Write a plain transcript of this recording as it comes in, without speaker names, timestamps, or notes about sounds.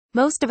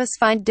Most of us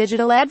find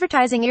digital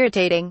advertising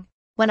irritating.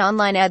 When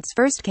online ads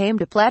first came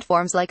to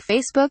platforms like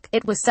Facebook,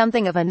 it was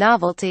something of a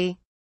novelty.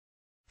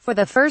 For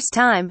the first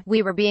time,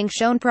 we were being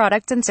shown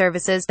products and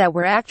services that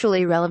were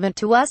actually relevant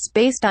to us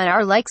based on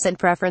our likes and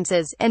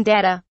preferences, and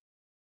data.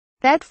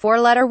 That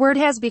four-letter word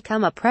has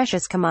become a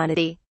precious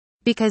commodity.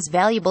 Because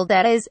valuable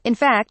data is, in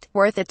fact,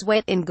 worth its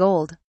weight in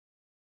gold.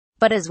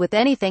 But as with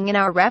anything in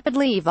our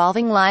rapidly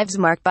evolving lives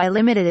marked by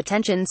limited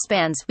attention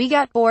spans, we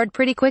got bored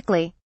pretty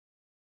quickly.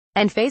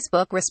 And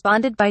Facebook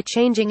responded by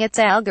changing its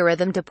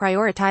algorithm to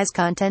prioritize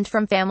content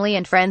from family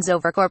and friends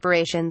over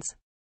corporations.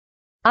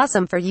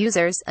 Awesome for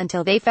users,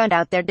 until they found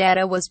out their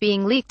data was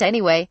being leaked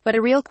anyway, but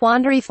a real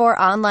quandary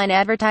for online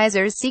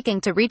advertisers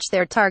seeking to reach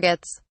their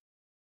targets.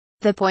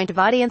 The point of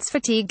audience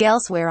fatigue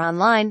elsewhere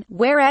online,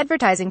 where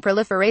advertising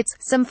proliferates.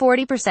 Some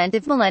 40%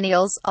 of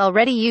millennials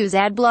already use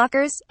ad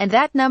blockers, and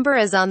that number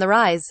is on the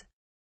rise.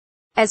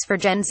 As for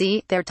Gen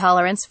Z, their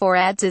tolerance for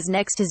ads is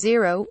next to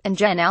zero, and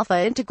Gen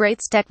Alpha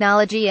integrates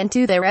technology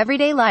into their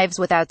everyday lives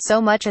without so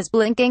much as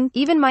blinking.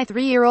 Even my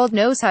 3-year-old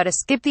knows how to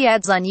skip the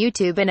ads on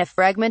YouTube in a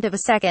fragment of a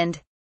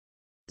second.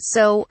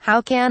 So,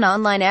 how can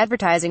online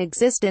advertising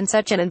exist in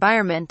such an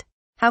environment?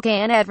 How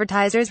can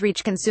advertisers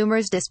reach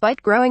consumers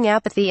despite growing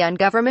apathy on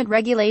government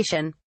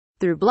regulation?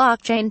 Through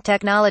blockchain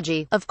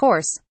technology, of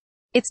course.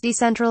 Its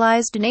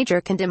decentralized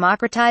nature can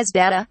democratize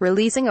data,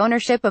 releasing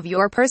ownership of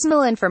your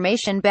personal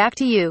information back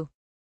to you.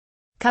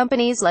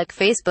 Companies like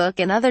Facebook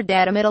and other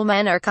data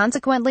middlemen are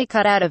consequently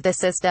cut out of the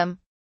system.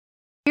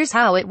 Here's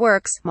how it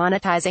works: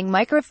 monetizing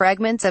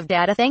microfragments of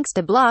data. Thanks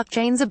to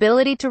blockchain's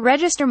ability to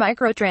register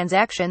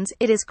microtransactions,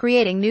 it is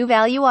creating new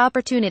value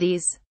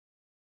opportunities.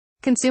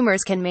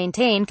 Consumers can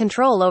maintain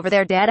control over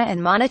their data and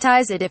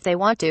monetize it if they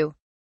want to.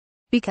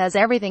 Because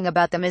everything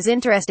about them is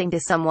interesting to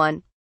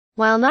someone.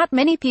 While not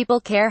many people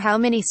care how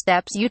many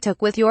steps you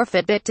took with your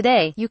Fitbit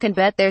today, you can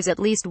bet there's at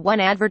least one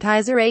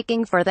advertiser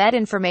aching for that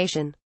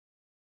information.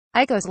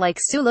 Icons like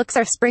Sulux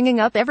are springing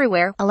up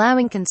everywhere,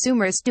 allowing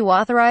consumers to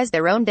authorize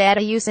their own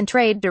data use and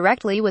trade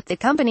directly with the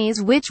companies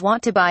which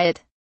want to buy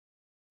it.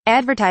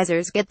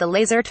 Advertisers get the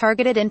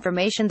laser-targeted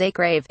information they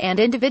crave, and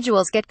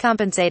individuals get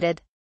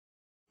compensated.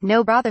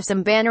 No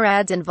bothersome banner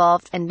ads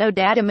involved, and no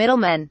data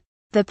middlemen.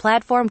 The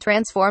platform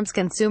transforms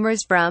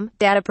consumers from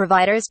data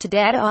providers to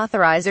data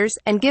authorizers,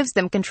 and gives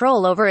them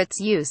control over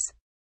its use.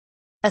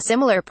 A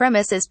similar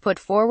premise is put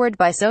forward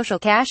by Social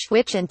Cash,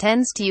 which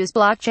intends to use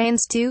blockchains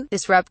to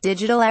disrupt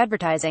digital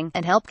advertising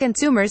and help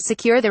consumers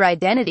secure their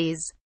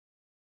identities.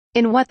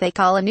 In what they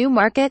call a new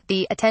market,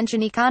 the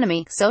attention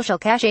economy, Social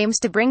Cash aims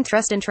to bring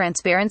trust and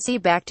transparency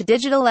back to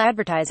digital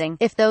advertising,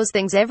 if those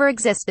things ever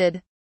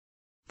existed.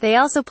 They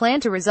also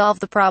plan to resolve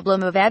the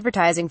problem of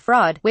advertising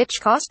fraud, which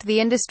cost the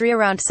industry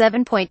around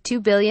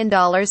 $7.2 billion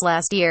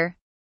last year.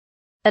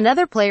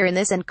 Another player in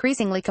this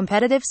increasingly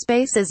competitive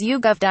space is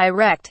YouGov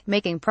Direct,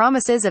 making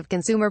promises of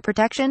consumer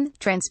protection,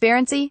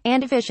 transparency,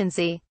 and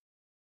efficiency.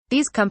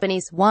 These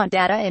companies want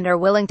data and are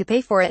willing to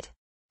pay for it.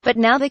 But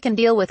now they can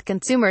deal with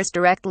consumers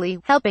directly,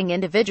 helping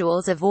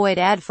individuals avoid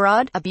ad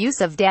fraud,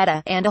 abuse of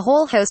data, and a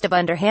whole host of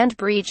underhand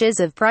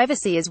breaches of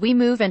privacy as we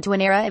move into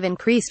an era of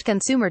increased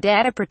consumer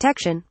data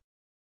protection.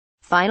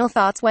 Final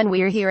thoughts: when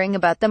we're hearing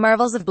about the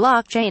marvels of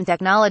blockchain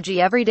technology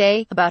every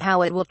day, about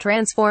how it will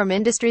transform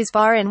industries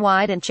far and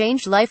wide and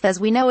change life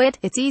as we know it,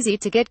 it's easy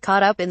to get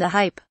caught up in the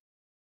hype.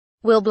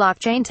 Will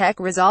blockchain tech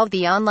resolve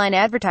the online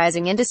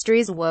advertising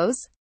industry's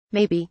woes?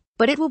 Maybe,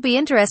 but it will be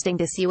interesting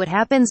to see what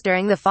happens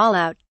during the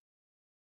fallout.